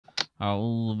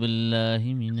أعوذ بالله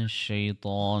من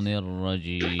الشيطان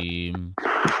الرجيم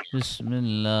بسم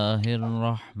الله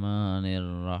الرحمن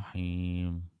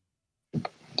الرحيم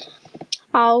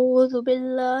أعوذ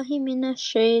بالله من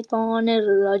الشيطان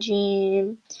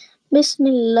الرجيم بسم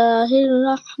الله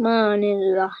الرحمن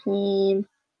الرحيم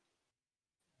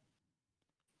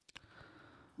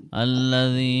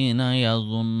الذين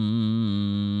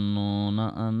يظنون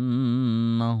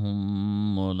أنهم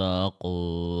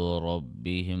ملاقو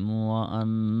ربهم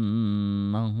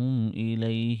وأنهم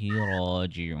إليه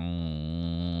راجعون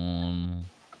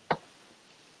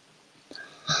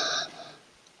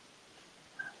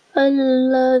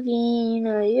الذين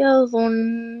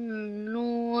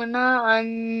يظنون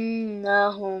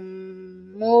أنهم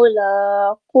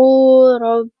ملاقو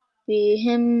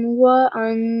ربهم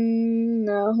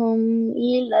وأنهم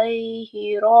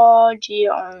إليه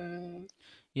راجعون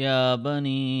يا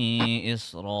بني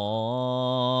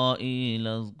إسرائيل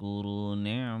اذكروا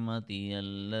نعمتي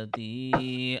التي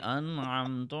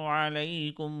أنعمت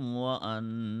عليكم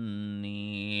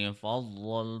وأني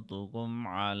فضلتكم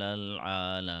على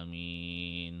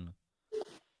العالمين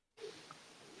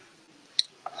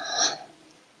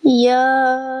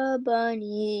يا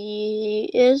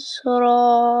بني إسرائيل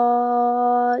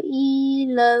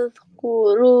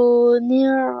اذكروا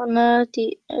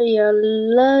نعمتي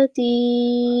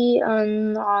التي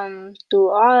أنعمت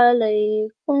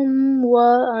عليكم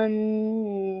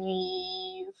وأني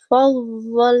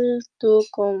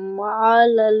فضلتكم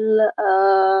على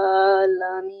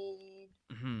العالمين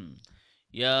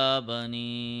يا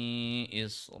بني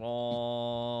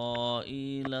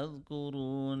إسرائيل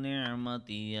اذكروا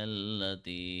نعمتي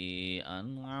التي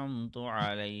أنعمت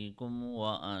عليكم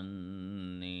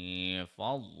وأني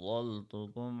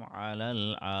فضلتكم على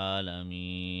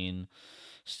العالمين.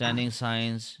 Standing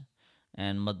signs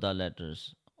and madda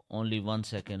letters. Only 1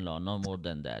 second long, no more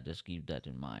than that. Just keep that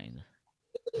in mind.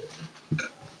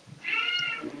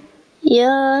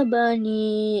 يا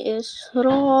بني إسرائيل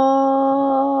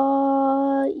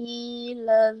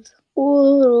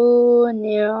اذكروا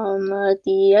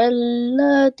نعمتي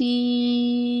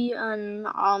التي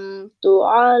أنعمت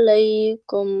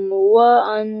عليكم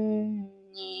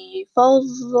وأني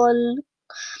فضلتكم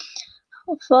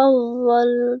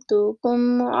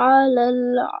على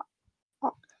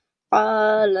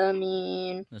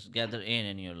العالمين. Let's gather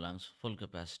in your lungs, full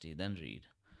capacity, then read.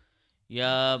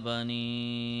 يا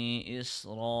بني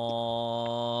إسرائيل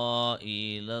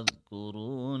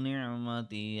اذكروا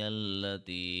نعمتي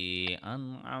التي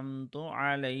أنعمت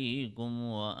عليكم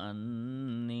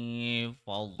وأني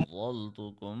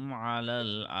فضلتكم على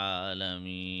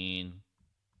العالمين.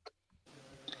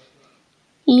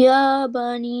 يا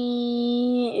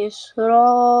بني إسرائيل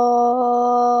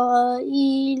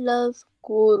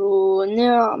اذكروا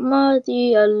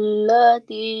نعمتي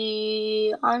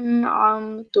التي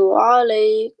أنعمت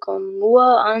عليكم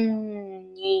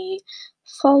وأني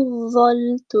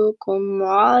فضلتكم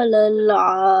على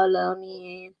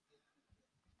العالمين.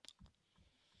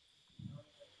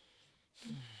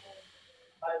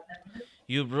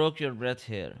 You broke your breath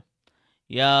here.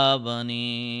 يا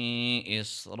بني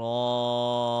إسرائيل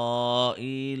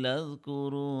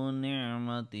اذكروا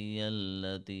نعمتي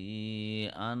التي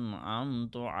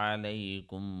أنعمت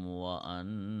عليكم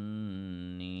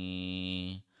وأني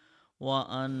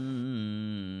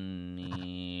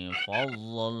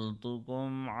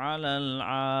فضلتكم على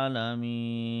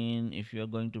العالمين. If you are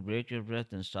going to break your breath,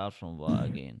 then start from wa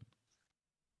again.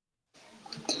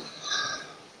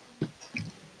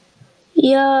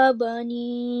 يا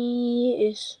بني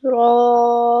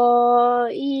إسرائيل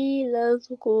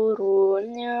اذكروا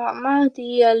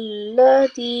نعمتي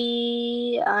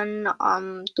التي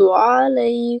أنعمت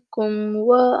عليكم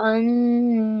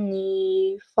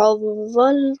وأني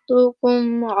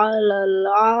فضلتكم على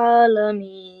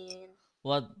العالمين.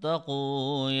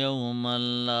 واتقوا يوما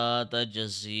لا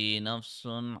تجزي نفس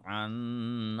عن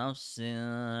نفس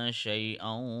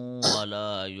شيئا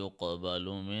ولا يقبل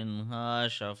منها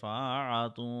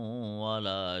شفاعة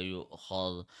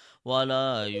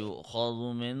ولا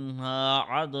يؤخذ منها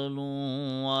عدل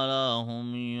ولا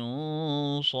هم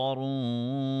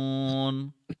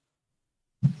ينصرون.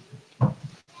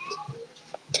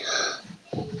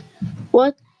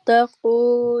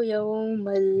 واتقوا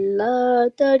يوما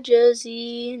لا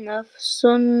تجزي نفس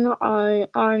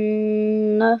عن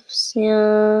نفس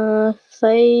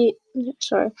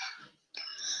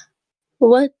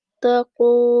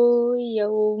واتقوا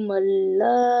يوما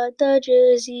لا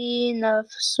تجزي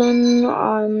نفس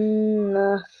عن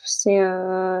نفس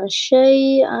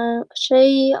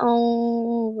شيئا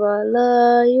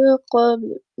ولا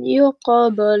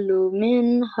يقبل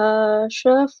منها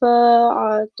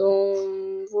شفاعة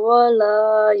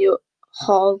ولا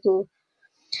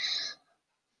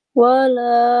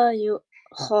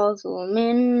يؤخذ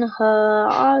منها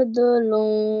عدل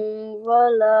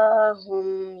ولا هم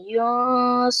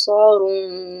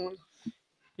ينصرون.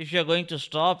 If you are going to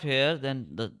stop here, then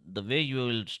the way you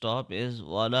will stop is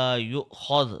wala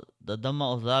yu'khadh. The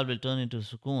dhamma of that will turn into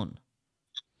sukoon.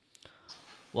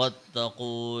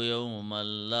 واتقوا يوما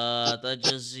لا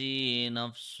تجزي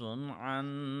نفس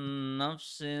عن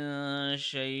نفس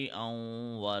شيئا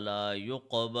ولا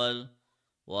يقبل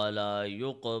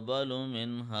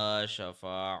منها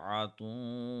شفاعة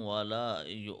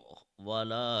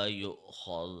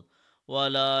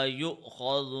ولا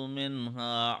يؤخذ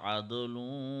منها عدل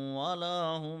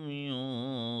ولا هم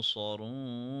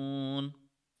ينصرون.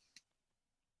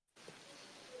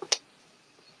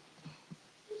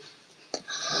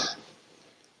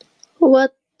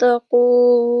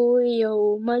 واتقوا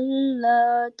يوما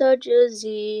لا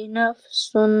تجزي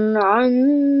نفس عن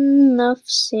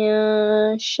نفس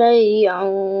شيئا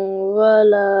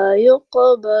ولا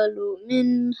يقبل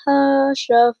منها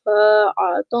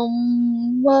شفاعة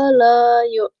ولا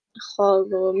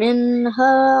يؤخذ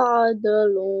منها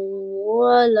عدل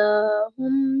ولا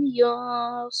هم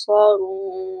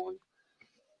ينصرون.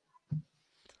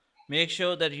 Make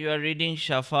sure that you are reading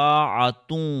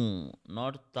shafa'atun,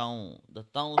 not taun. The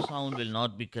taun sound will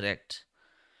not be correct.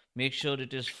 Make sure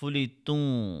it is fully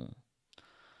tun.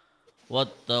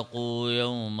 واتقوا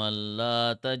يوما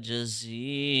لا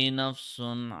تجزي نفس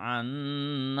عن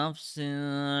نفس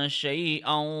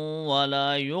شيئا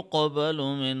ولا يقبل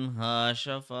منها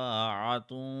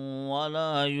شفاعة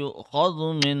ولا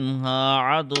يؤخذ منها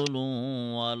عدل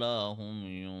ولا هم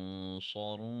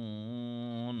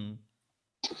ينصرون.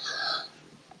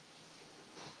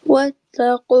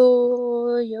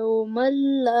 واتقوا يوما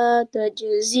لا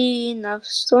تجزي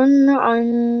نفس عن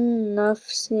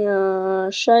نفس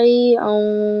شيئا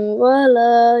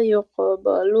ولا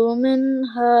يقبل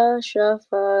منها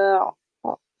شفاعة.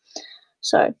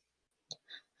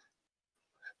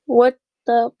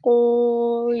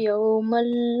 واتقوا يوما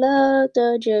لا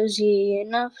تجزي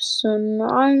نفس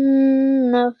عن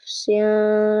نفس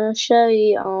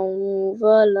شيئا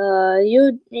ولا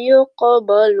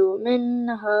يقبل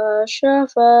منها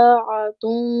شفاعة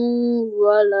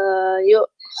ولا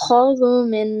يؤخذ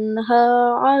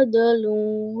منها عدل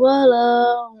ولا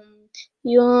هم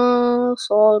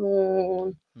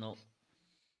ينصرون. No,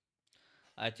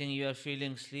 I think you are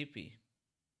feeling sleepy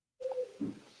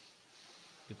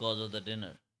because of the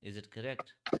dinner. Is it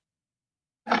correct?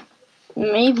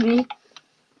 Maybe.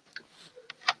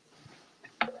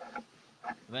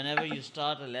 Whenever you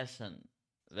start a lesson,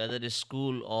 whether it's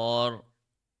school or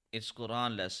it's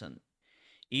Quran lesson,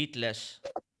 eat less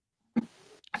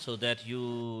so that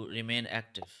you remain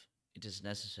active. It is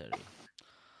necessary.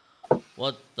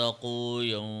 واتقوا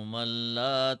يوما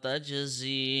لا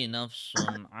تجزي نفس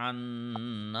عن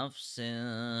نفس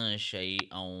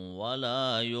شيئا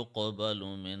ولا يقبل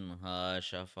منها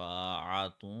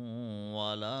شفاعة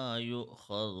ولا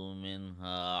يؤخذ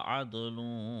منها عدل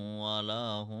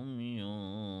ولا هم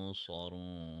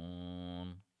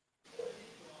ينصرون.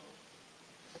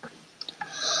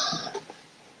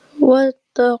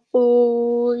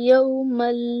 واتقوا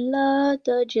يوما لا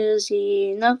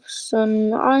تجزي نفس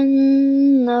عن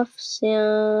نفس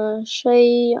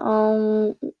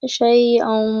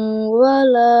شيئا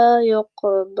ولا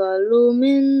يقبل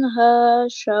منها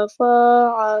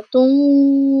شفاعة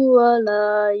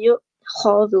ولا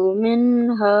يؤخذ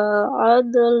منها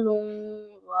عدل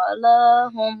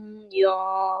ولا هم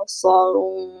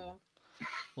ينصرون.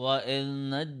 وإذ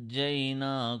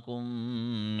نجيناكم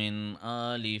من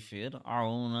آل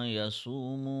فرعون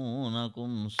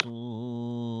يسومونكم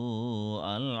سوء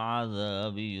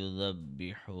العذاب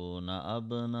يذبحون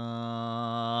أبناءكم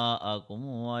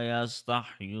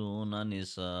ويستحيون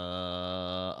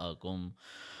نساءكم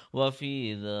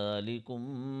وفي ذلكم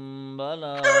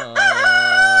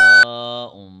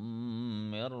بلاء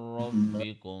من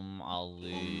ربكم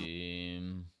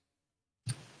عظيم.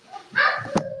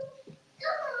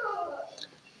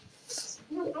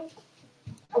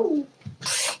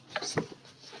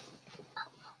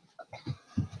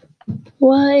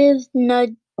 وإذ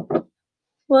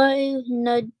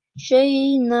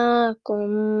نجيناكم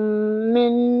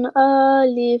من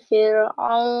آل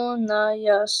فرعون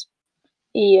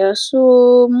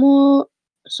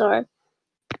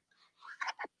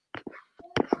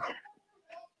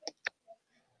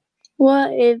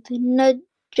وإذ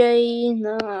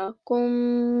نجيناكم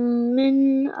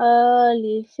من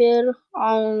آل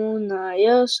فرعون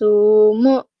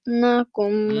يسومونكم No,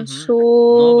 bache, no,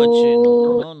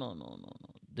 سوء no, no, no, no, no.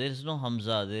 There is no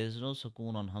Hamza. There is no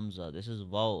Sukoon on Hamza. This is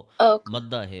Wow. Okay.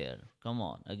 Madda here. Come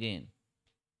on, again.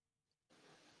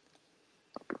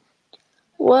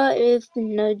 وإذ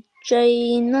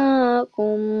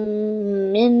نجيناكم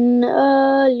من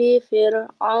آل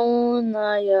فرعون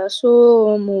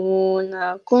يسومونكم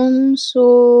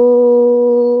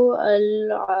سوء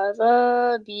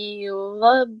العذاب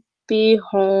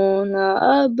يذبحون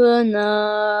أبناءكم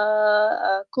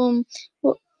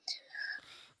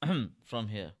From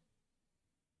here.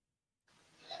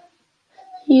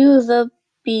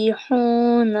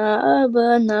 يذبحون أبناءكم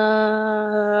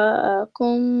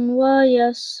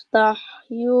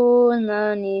ويستحيون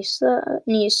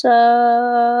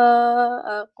نساءكم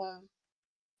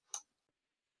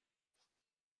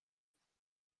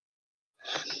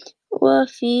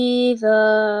وفي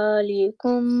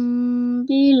ذلكم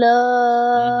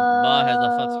Ba has a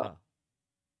بلاء fatha.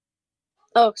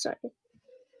 sorry.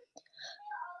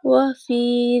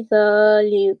 وفي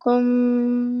ذلكم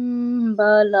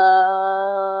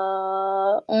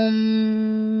بلاء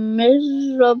من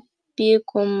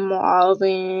ربكم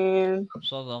عظيم.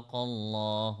 صدق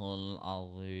الله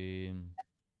العظيم.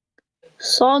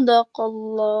 صدق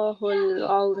الله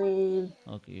العظيم.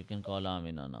 Okay, you can call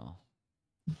Amina now.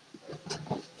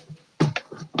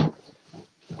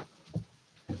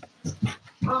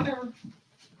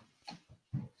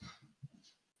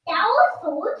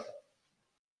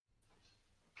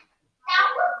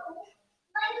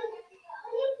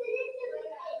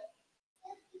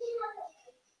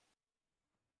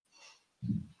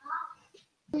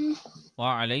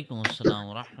 Wa alaikum assalam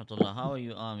wa rahmatullah. How are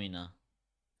you, Amina?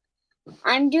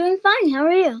 I'm doing fine. How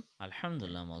are you?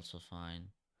 Alhamdulillah, I'm also fine.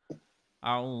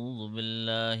 أعوذ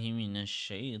بالله من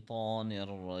الشيطان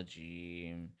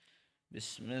الرجيم.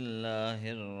 بسم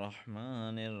الله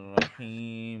الرحمن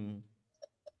الرحيم.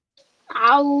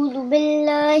 أعوذ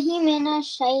بالله من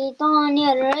الشيطان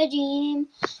الرجيم.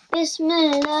 بسم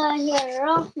الله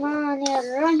الرحمن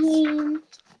الرحيم.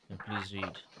 Please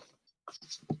read.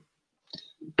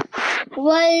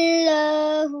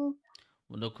 والله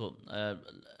Look,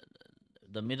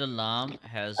 the middle lam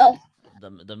has the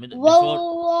middle before.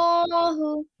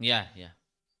 والله Yeah.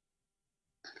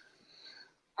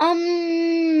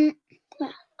 أم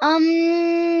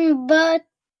أنبتكم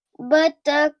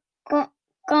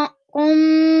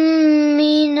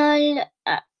من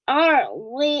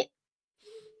الأرض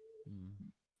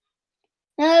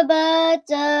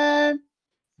نباتا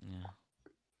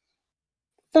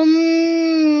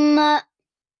ثم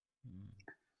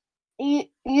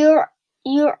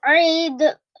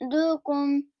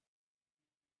يعيدكم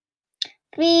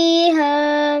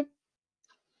فيها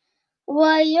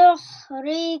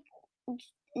ويخرجكم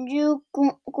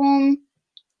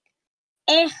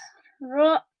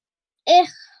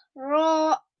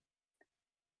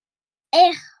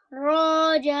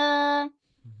إخراجا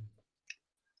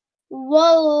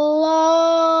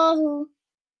والله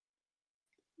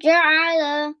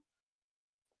جعل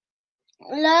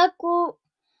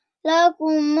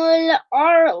لكم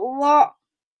الأرض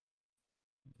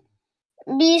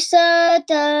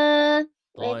بساطا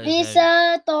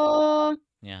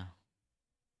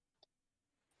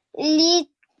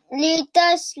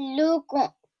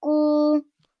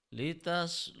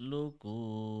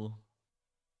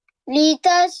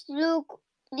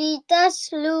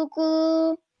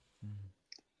لتسلكوا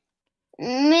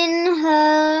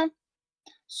منها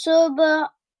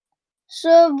سبلا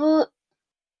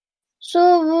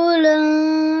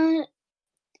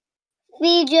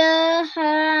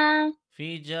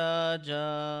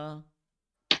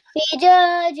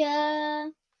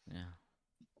فجاجا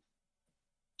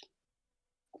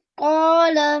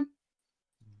قال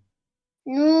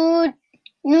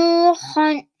نوح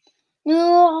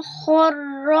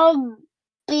الرب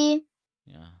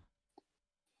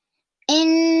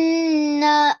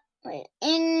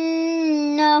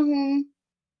إنهم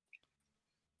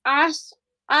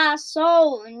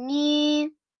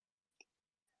عصوني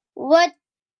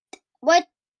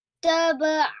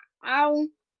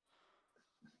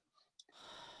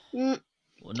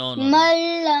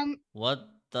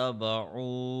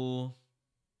واتبعوا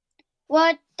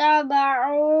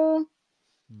واتبعوا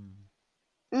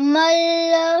من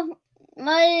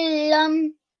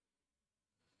لم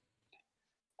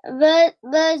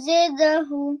بزده.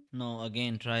 No,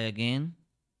 again, try again.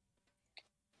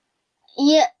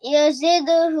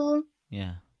 يزده.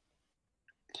 Yeah.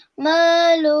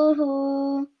 ماله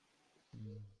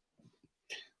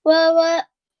وو-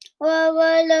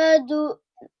 وولده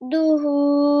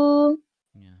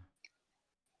Yeah.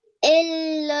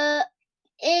 إلا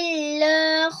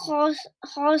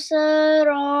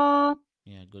خسرا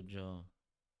Yeah, good job.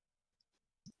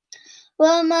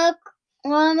 ومك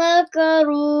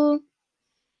ومكروا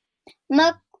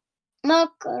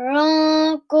مكرا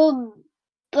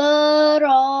كبرا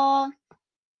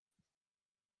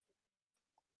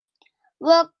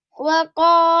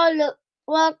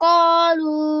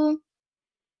وقالوا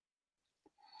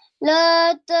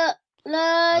لا ت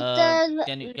لا تذ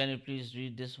Can you please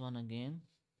read this one again?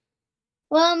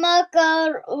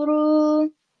 ومكروا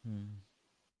Hmm.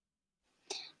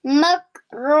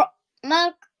 مكر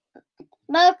مك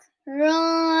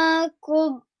مكرا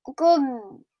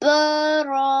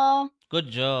كبرا Good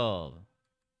job.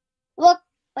 وق-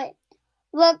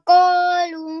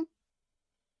 وقالوا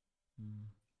Hmm.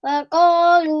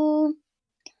 وقالوا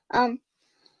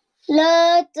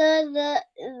لا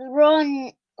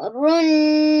تذرن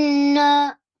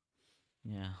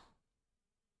Yeah.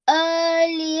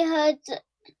 آلهة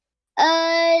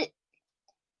آل-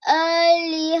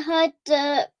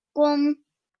 آلهتكم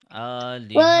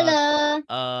Alihat ولا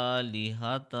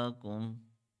alihatakum.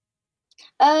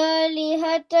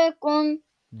 آلهتكم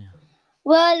Yeah.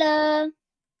 ولا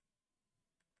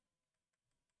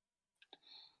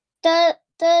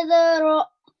تذر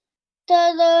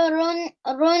تذرن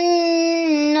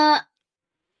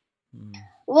Hmm.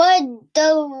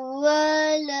 ودا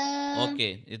ولا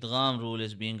Okay, idgham rule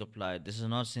is being applied. This is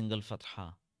not single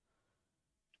fatha.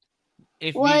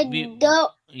 If we ودا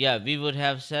yeah, we would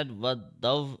have said what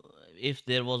dav if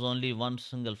there was only one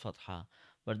single fatha.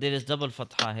 But there is double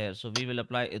fatha here, so we will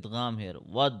apply idgham here.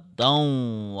 What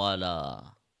down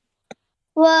wala.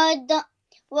 ودا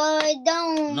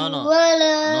ودا No, no, no,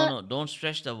 ولا no. Don't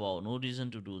stretch the wow. No reason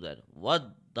to do that. What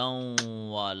down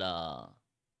wala.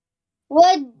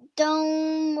 ودا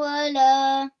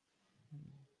ولا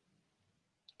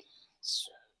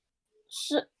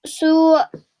سوى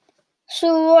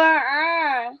سوى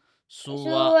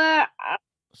Suwa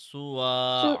سوى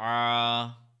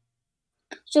suwa.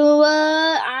 سوى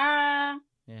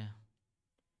Yeah.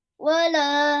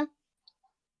 ولا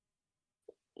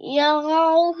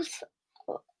يغوث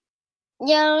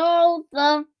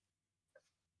يغوث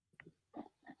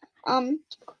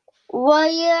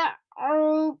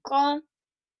ويعوق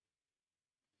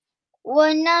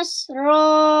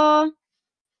ونسرا.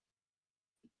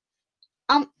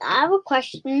 I have a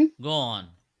question. Go on.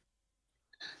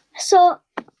 So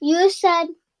you said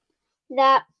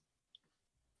that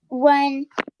when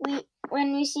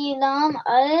we see lam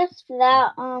alif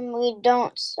that we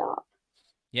don't stop.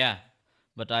 Yeah.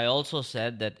 But I also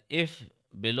said that if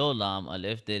below lam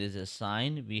alif there is a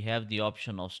sign, we have the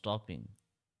option of stopping.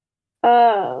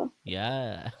 Oh.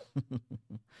 Yeah.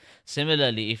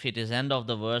 Similarly, if it is end of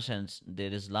the verse and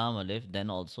there is lam alif, then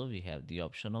also we have the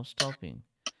option of stopping.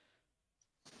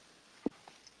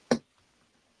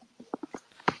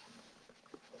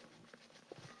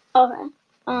 Okay.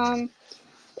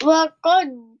 وقد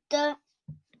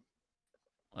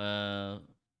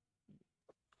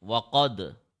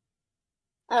Waqad.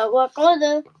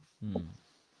 وقد Hmm.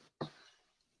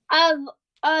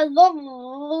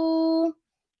 أضلوا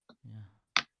Yeah.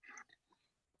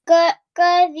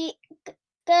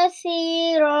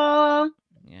 كثيرا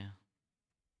Yeah.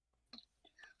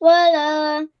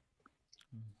 ولا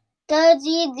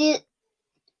تجد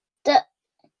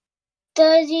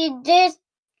تجد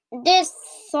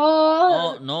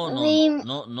Oh, no, no, no, الظالم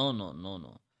no, no, no, no,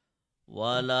 no.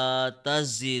 ولا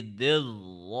تزد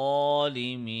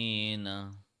الظالمين.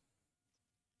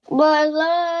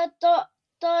 ولا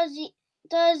تجد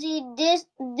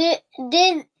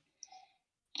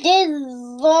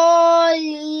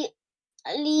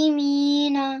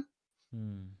الظالمين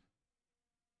Hmm.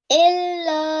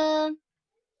 إلا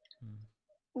Hmm.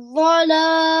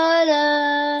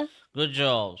 ضلالا. Good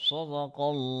job. صدق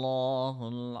الله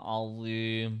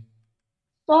العظيم.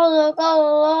 صدق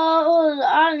الله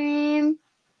العظيم.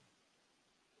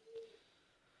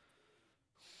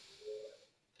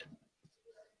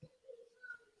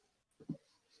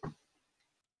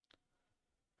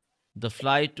 The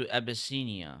flight to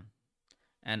Abyssinia,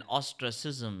 and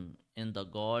ostracism in the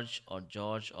gorge or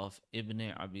gorge of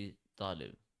Ibn Abi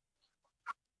Talib.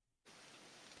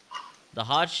 The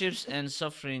hardships and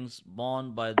sufferings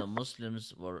borne by the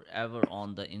Muslims were ever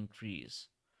on the increase.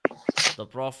 The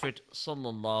Prophet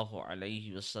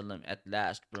ﷺ at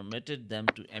last permitted them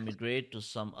to emigrate to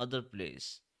some other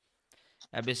place.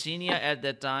 Abyssinia at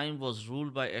that time was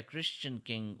ruled by a Christian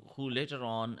king who later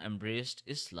on embraced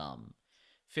Islam,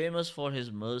 famous for his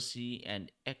mercy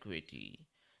and equity.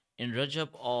 In Rajab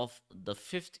of the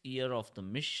 5th year of the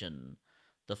mission,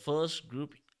 the first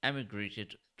group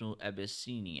emigrated to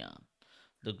Abyssinia.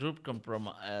 The group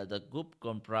comprised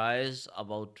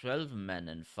about 12 men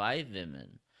and 5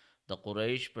 women. The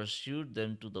Quraysh pursued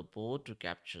them to the port to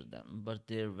capture them, but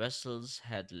their vessels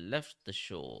had left the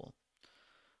shore.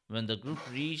 When the group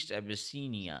reached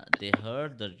Abyssinia, they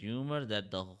heard the rumor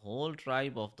that the whole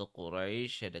tribe of the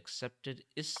Quraysh had accepted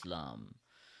Islam.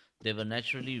 They were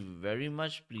naturally very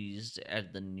much pleased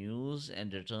at the news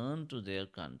and returned to their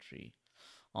country.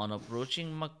 On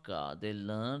approaching Mecca, they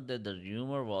learned that the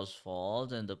rumor was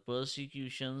false and the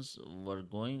persecutions were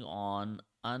going on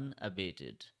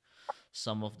unabated.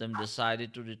 Some of them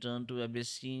decided to return to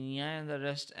Abyssinia and the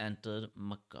rest entered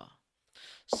Mecca.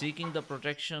 Seeking the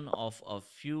protection of a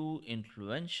few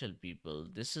influential people,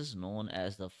 this is known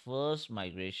as the first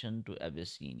migration to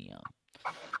Abyssinia.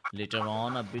 Later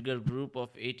on, a bigger group of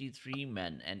 83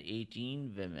 men and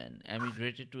 18 women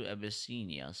emigrated to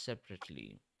Abyssinia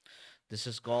separately. This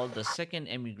is called the second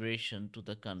emigration to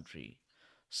the country.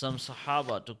 Some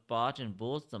Sahaba took part in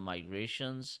both the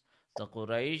migrations. The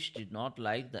Quraysh did not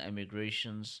like the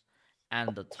emigrations,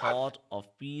 and the thought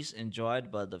of peace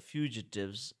enjoyed by the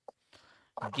fugitives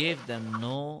gave them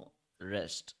no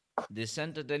rest. They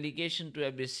sent a delegation to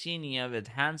Abyssinia with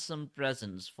handsome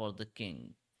presents for the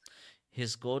king,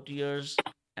 his courtiers,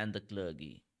 and the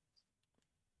clergy.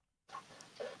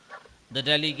 The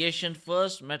delegation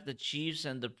first met the chiefs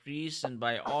and the priests, and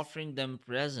by offering them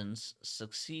presents,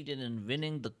 succeeded in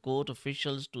winning the court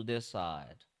officials to their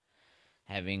side.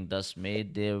 Having thus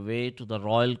made their way to the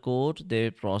royal court, they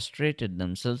prostrated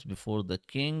themselves before the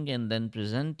king, and then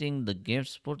presenting the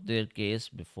gifts, put their case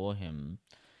before him.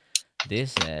 They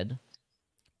said,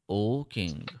 O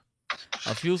king,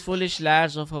 a few foolish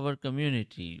lads of our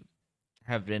community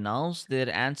have renounced their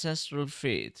ancestral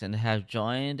faith and have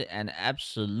joined an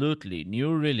absolutely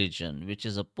new religion which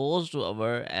is opposed to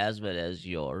our as well as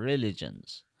your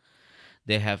religions.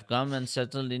 They have come and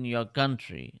settled in your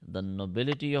country. The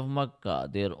nobility of Makkah,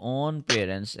 their own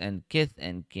parents and kith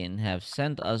and kin, have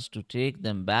sent us to take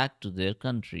them back to their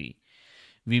country.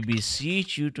 We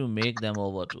beseech you to make them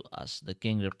over to us. The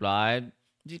king replied,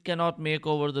 We cannot make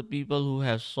over the people who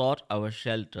have sought our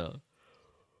shelter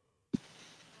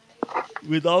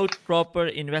without proper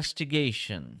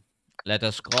investigation. Let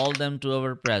us call them to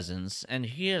our presence and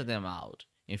hear them out.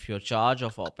 If your charge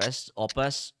of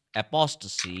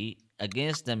apostasy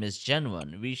against them is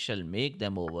genuine, we shall make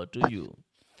them over to you.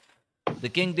 The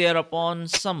king thereupon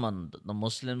summoned the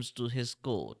Muslims to his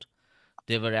court.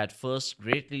 They were at first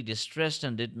greatly distressed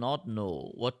and did not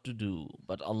know what to do,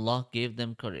 but Allah gave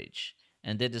them courage,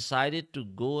 and they decided to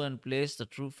go and place the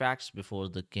true facts before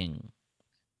the king.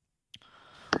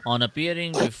 On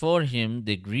appearing before him,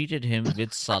 they greeted him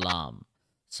with salam.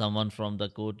 Someone from the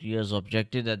courtiers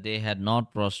objected that they had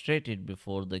not prostrated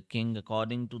before the king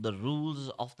according to the rules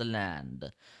of the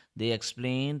land. They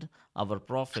explained, Our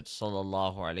Prophet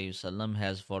ﷺ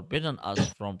has forbidden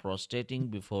us from prostrating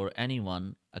before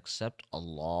anyone except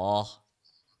Allah.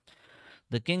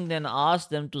 The king then asked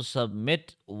them to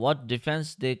submit what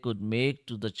defense they could make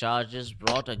to the charges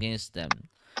brought against them.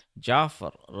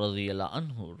 Ja'far radiallahu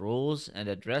anhu rose and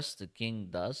addressed the king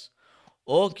thus,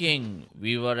 O king,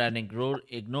 we were an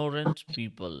ignorant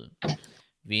people.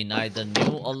 We neither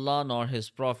knew Allah nor His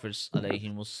prophets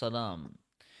alayhimussalam.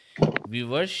 We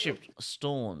worshipped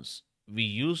stones. We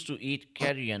used to eat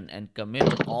carrion and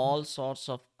commit all sorts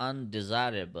of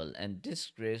undesirable and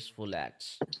disgraceful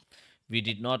acts. We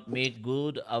did not make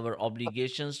good our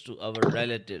obligations to our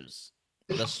relatives.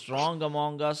 The strong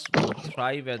among us would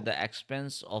thrive at the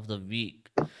expense of the weak.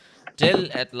 Till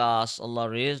at last Allah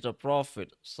raised a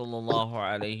Prophet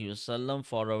ﷺ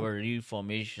for our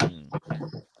reformation.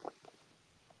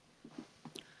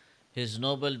 His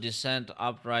noble descent,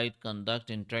 upright conduct,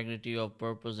 integrity of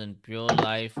purpose, and pure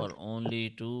life are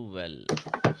only too well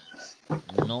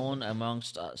known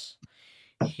amongst us.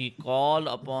 He called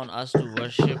upon us to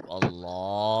worship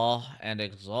Allah and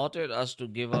exhorted us to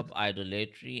give up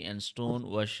idolatry and stone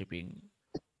worshipping.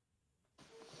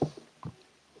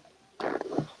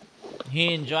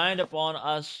 He enjoined upon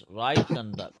us right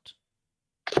conduct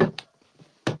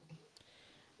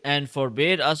and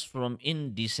forbade us from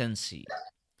indecency.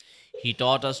 He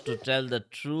taught us to tell the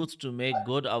truth, to make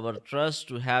good our trust,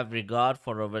 to have regard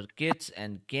for our kids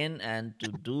and kin, and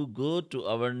to do good to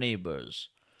our neighbors.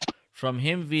 From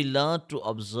him we learned to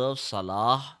observe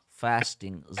salah,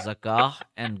 fasting, zakah,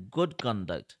 and good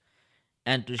conduct,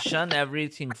 and to shun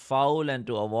everything foul and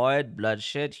to avoid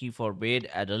bloodshed. He forbade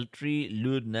adultery,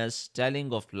 lewdness,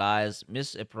 telling of lies,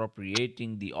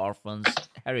 misappropriating the orphan's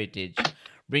heritage,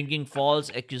 bringing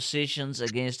false accusations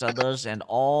against others and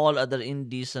all other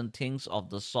indecent things of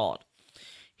the sort.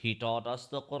 He taught us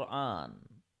the Quran,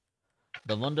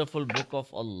 the wonderful book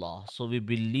of Allah. So we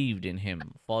believed in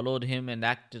him, followed him, and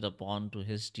acted upon to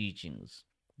his teachings.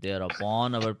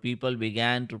 Thereupon our people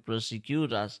began to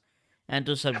persecute us and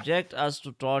to subject us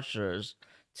to tortures,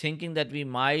 thinking that we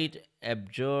might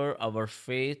abjure our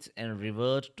faith and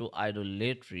revert to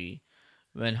idolatry.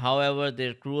 When, however,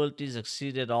 their cruelties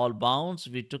exceeded all bounds,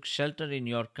 we took shelter in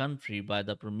your country by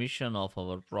the permission of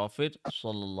our Prophet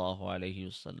sallallahu alaihi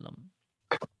wasallam.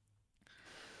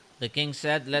 The king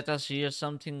said, "Let us hear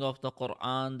something of the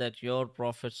Quran that your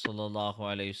Prophet sallallahu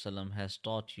alaihi wasallam has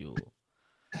taught you."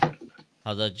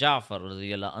 Hazrat Ja'far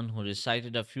radiallahu anhu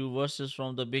recited a few verses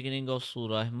from the beginning of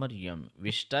Surah Maryam,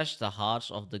 which touched the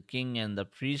hearts of the king and the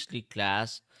priestly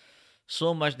class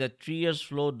so much that tears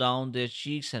flowed down their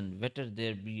cheeks and wetted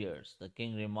their beards. The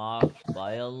king remarked,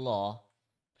 "By Allah,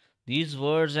 these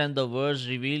words and the words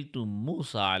revealed to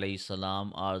Musa alayhi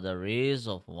salam are the rays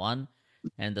of one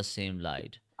and the same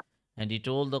light." And he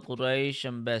told the Quraysh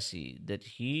embassy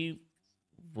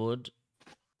would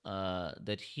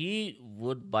that he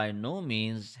would by no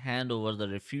means hand over the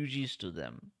refugees to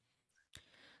them.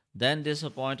 Then,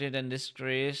 disappointed and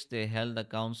disgraced, they held a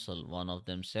council. One of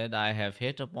them said, "I have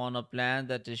hit upon a plan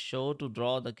that is sure to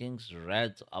draw the king's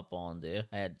wrath upon their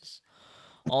heads."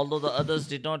 Although the others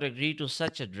did not agree to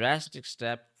such a drastic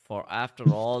step, for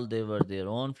after all they were their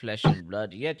own flesh and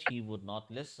blood, yet he would not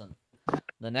listen.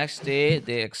 The next day,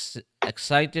 they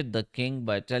excited the king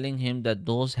by telling him that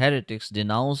those heretics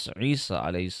denounced Isa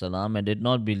alayhi salam and did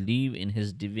not believe in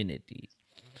his divinity.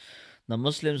 The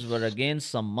Muslims were again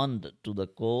summoned to the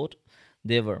court.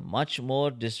 They were much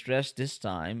more distressed this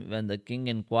time. When the king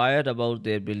inquired about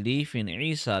their belief in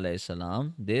Isa alayhi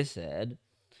salam, they said,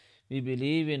 "We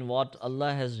believe in what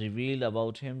Allah has revealed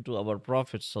about him to our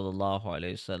Prophet sallallahu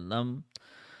alaihi wasallam.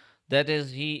 That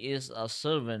is, he is a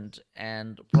servant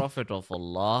and prophet of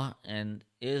Allah, and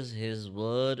is his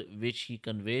word which he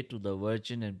conveyed to the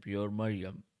virgin and pure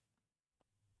Maryam."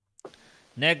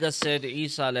 Negus said,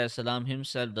 "Isa alayhi salam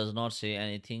himself does not say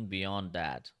anything beyond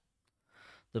that."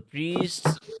 The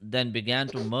priests then began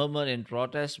to murmur in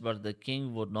protest, but the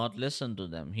king would not listen to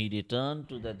them. He returned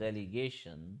to the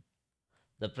delegation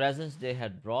the presents they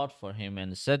had brought for him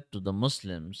and said to the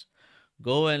Muslims,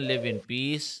 "Go and live in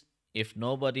peace. If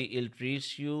anybody ill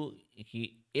treats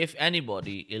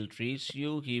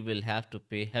you, he will have to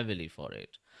pay heavily for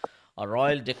it." A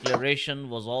royal declaration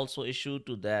was also issued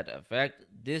to that effect.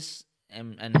 This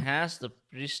enhanced the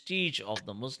prestige of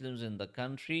the Muslims in the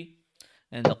country,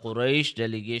 and the Quraysh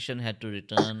delegation had to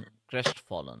return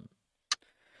crestfallen.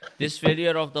 This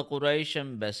failure of the Quraysh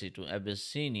embassy to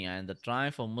Abyssinia and the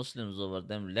triumph of Muslims over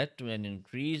them led to an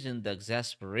increase in the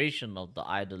exasperation of the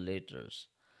idolaters.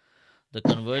 The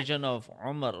conversion of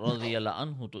Umar radiallahu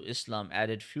anhu to Islam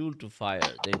added fuel to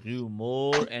fire. They grew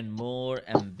more and more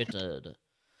embittered,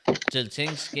 till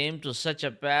things came to such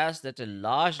a pass that a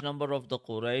large number of the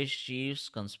Quraysh chiefs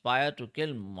conspired to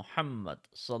kill Muhammad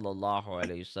sallallahu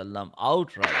alaihi wasallam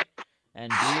outright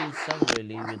and deal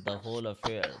summarily with the whole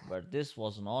affair. But this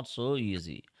was not so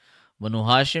easy. Banu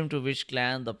Hashim, to which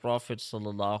clan the Prophet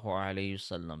sallallahu alaihi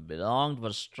wasallam belonged,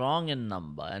 were strong in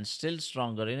number and still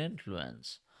stronger in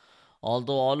influence.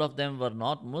 Although all of them were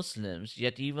not Muslims,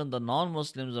 yet even the non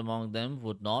Muslims among them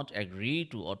would not agree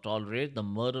to or tolerate the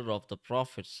murder of the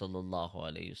Prophet.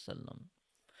 ﷺ.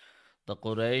 The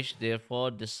Quraysh therefore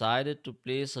decided to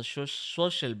place a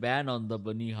social ban on the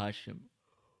Bani Hashim,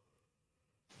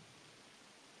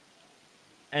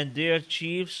 and their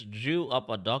chiefs drew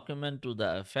up a document to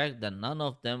the effect that none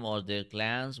of them or their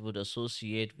clans would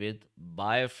associate with,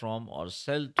 buy from, or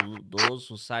sell to those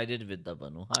who sided with the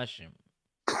Banu Hashim,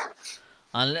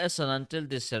 unless and until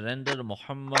they surrender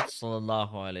Muhammad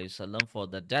sallallahu alaihi wasallam for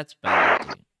the death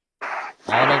penalty.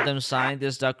 All of them signed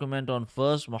this document on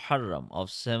 1st Muharram of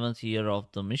 7th year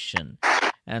of the mission,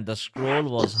 and the scroll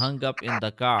was hung up in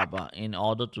the Kaaba in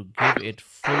order to give it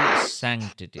full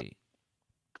sanctity.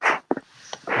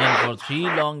 Then for 3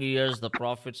 long years the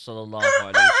Prophet sallallahu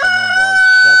alaihi wasallam was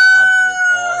shut up with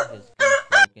all his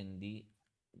kinsfolk in the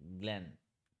glen,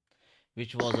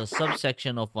 which was a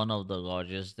subsection of one of the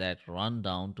gorges that run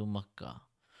down to Mecca.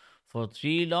 For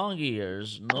 3 long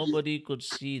years, nobody could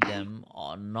see them,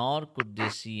 nor could they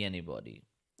see anybody.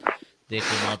 They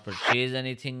could not purchase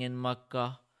anything in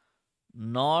Mecca,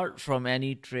 nor from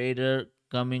any trader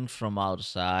coming from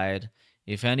outside.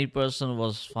 If any person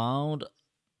was found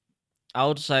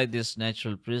outside this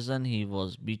natural prison, he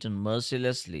was beaten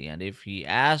mercilessly, and if he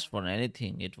asked for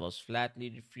anything, it was flatly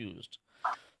refused.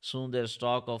 Soon their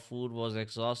stock of food was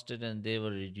exhausted, and they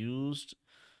were reduced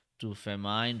to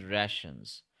famine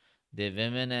rations. The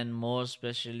women, and more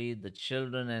especially the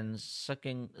children and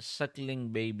suckling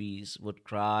babies, would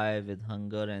cry with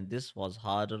hunger, and this was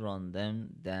harder on them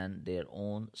than their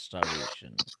own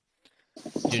starvation.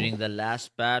 During the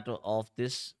last part of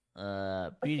this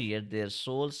period, their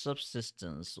sole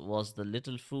subsistence was the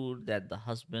little food that the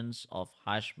husbands of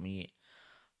Hashemite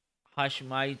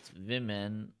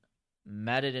women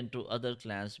married into other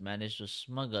clans managed to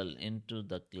smuggle into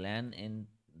the clan in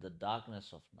the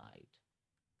darkness of night.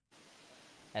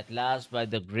 At last, by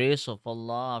the grace of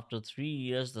Allah, after 3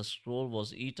 years, the scroll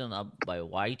was eaten up by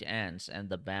white ants and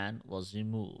the ban was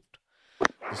removed.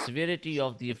 The severity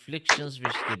of the afflictions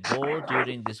which they bore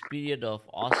during this period of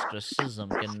ostracism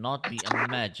cannot be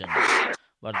imagined.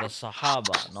 But the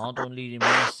Sahaba not only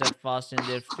remained steadfast in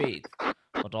their faith,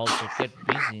 but also kept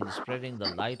busy in spreading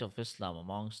the light of Islam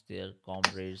amongst their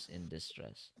comrades in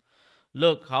distress.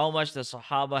 Look how much the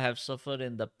Sahaba have suffered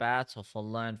in the path of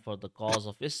Allah and for the cause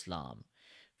of Islam.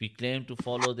 We claim to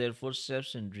follow their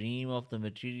footsteps and dream of the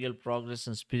material progress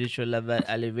and spiritual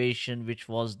elevation which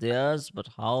was theirs, but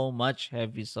how much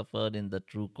have we suffered in the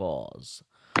true cause?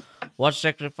 What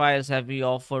sacrifice have we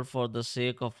offered for the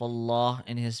sake of Allah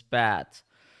in His path?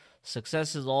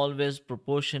 Success is always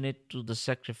proportionate to the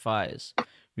sacrifice.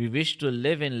 We wish to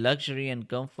live in luxury and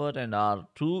comfort and are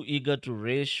too eager to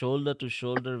race shoulder to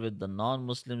shoulder with the non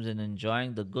Muslims in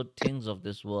enjoying the good things of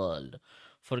this world,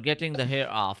 forgetting the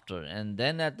hereafter. And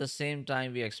then at the same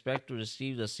time, we expect to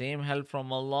receive the same help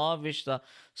from Allah which the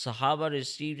Sahaba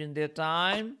received in their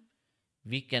time.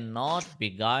 We cannot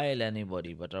beguile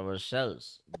anybody but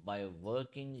ourselves by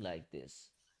working like this.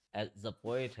 As the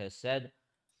poet has said,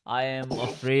 I am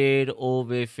afraid, O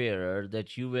wayfarer,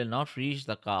 that you will not reach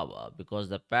the Kaaba because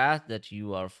the path that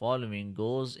you are following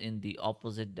goes in the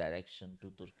opposite direction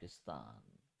to Turkestan.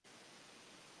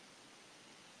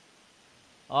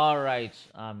 All right,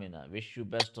 Amina. Wish you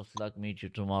best of luck. Meet you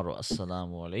tomorrow.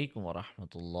 Assalamu alaikum wa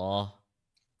rahmatullah.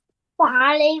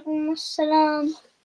 وعليكم السلام.